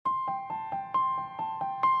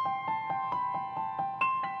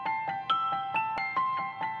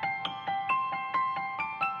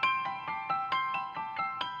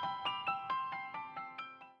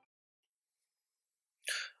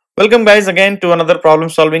Welcome guys again to another problem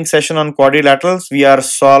solving session on quadrilaterals. We are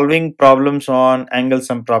solving problems on angle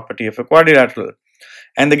sum property of a quadrilateral.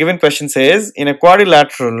 And the given question says, in a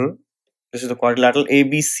quadrilateral, this is the quadrilateral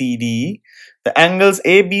ABCD, the angles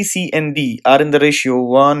A, B, C and D are in the ratio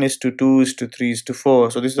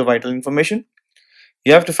 1:2:3:4. So this is the vital information.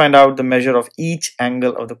 You have to find out the measure of each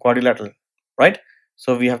angle of the quadrilateral, right?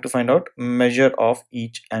 So we have to find out measure of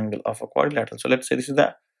each angle of a quadrilateral. So let's say this is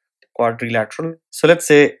the quadrilateral. So let's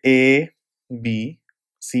say A, B,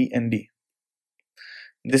 C and D.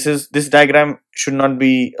 This diagram should not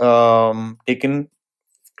be taken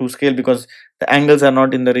to scale because the angles are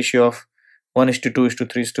not in the ratio of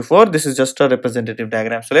 1:2:3:4. This is just a representative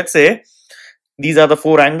diagram. So let's say these are the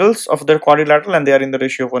four angles of the quadrilateral and they are in the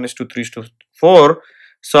ratio of 1:3:4.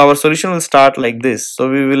 So our solution will start like this. So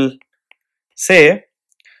we will say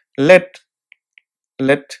let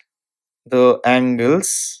the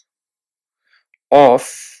angles of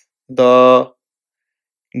the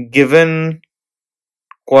given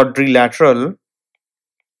quadrilateral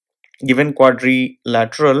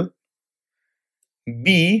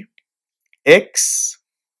be x,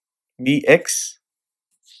 2x,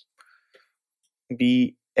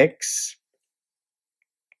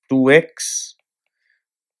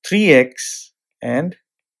 3x and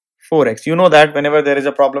 4x. You know that whenever there is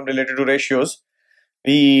a problem related to ratios,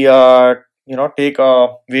 we take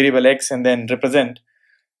a variable x and then represent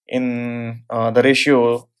in the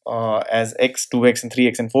ratio as x, 2x and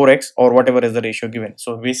 3x and 4x, or whatever is the ratio given.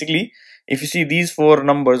 So basically, if you see, these four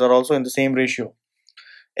numbers are also in the same ratio,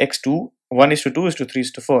 x2,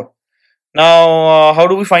 1:2:3:4. Now how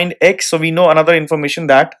do we find x? So we know another information,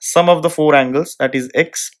 that sum of the four angles, that is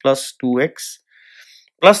x plus 2x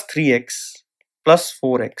plus 3x plus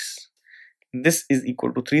 4x, this is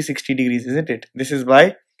equal to 360 degrees, isn't it? This is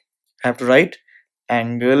why I have to write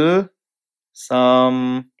angle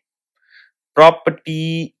sum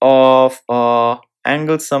property of a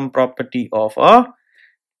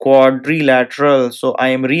quadrilateral. So I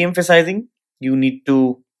am re-emphasizing, you need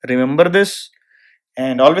to remember this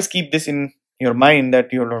and always keep this in your mind,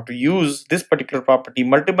 that you have to use this particular property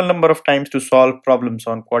multiple number of times to solve problems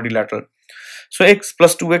on quadrilateral. So x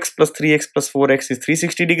plus 2x plus 3x plus 4x is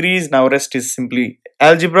 360 degrees. Now rest is simply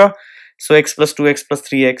algebra. So x plus 2x plus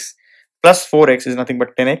 3x plus 4x is nothing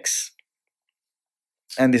but 10x,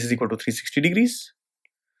 and this is equal to 360 degrees.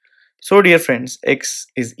 So dear friends, x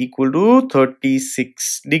is equal to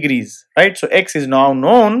 36 degrees, right? So x is now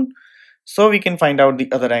known, so we can find out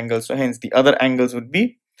the other angles. So hence the other angles would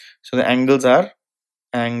be, so the angles are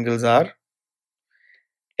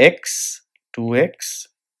x, 2x,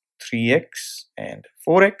 3x and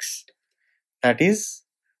 4x, that is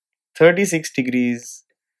 36 degrees,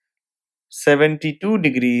 72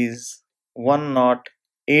 degrees,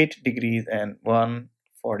 108 degrees and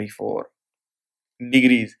 144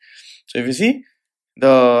 degrees. So if you see,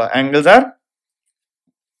 the angles are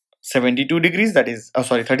 72 degrees, that is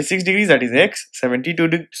 36 degrees, that is x, 72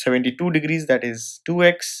 degrees, that is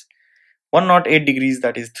 2x, 108 degrees,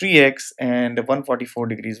 that is 3x, and 144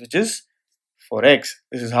 degrees, which is 4x.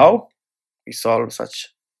 This is how we solve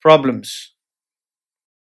such problems.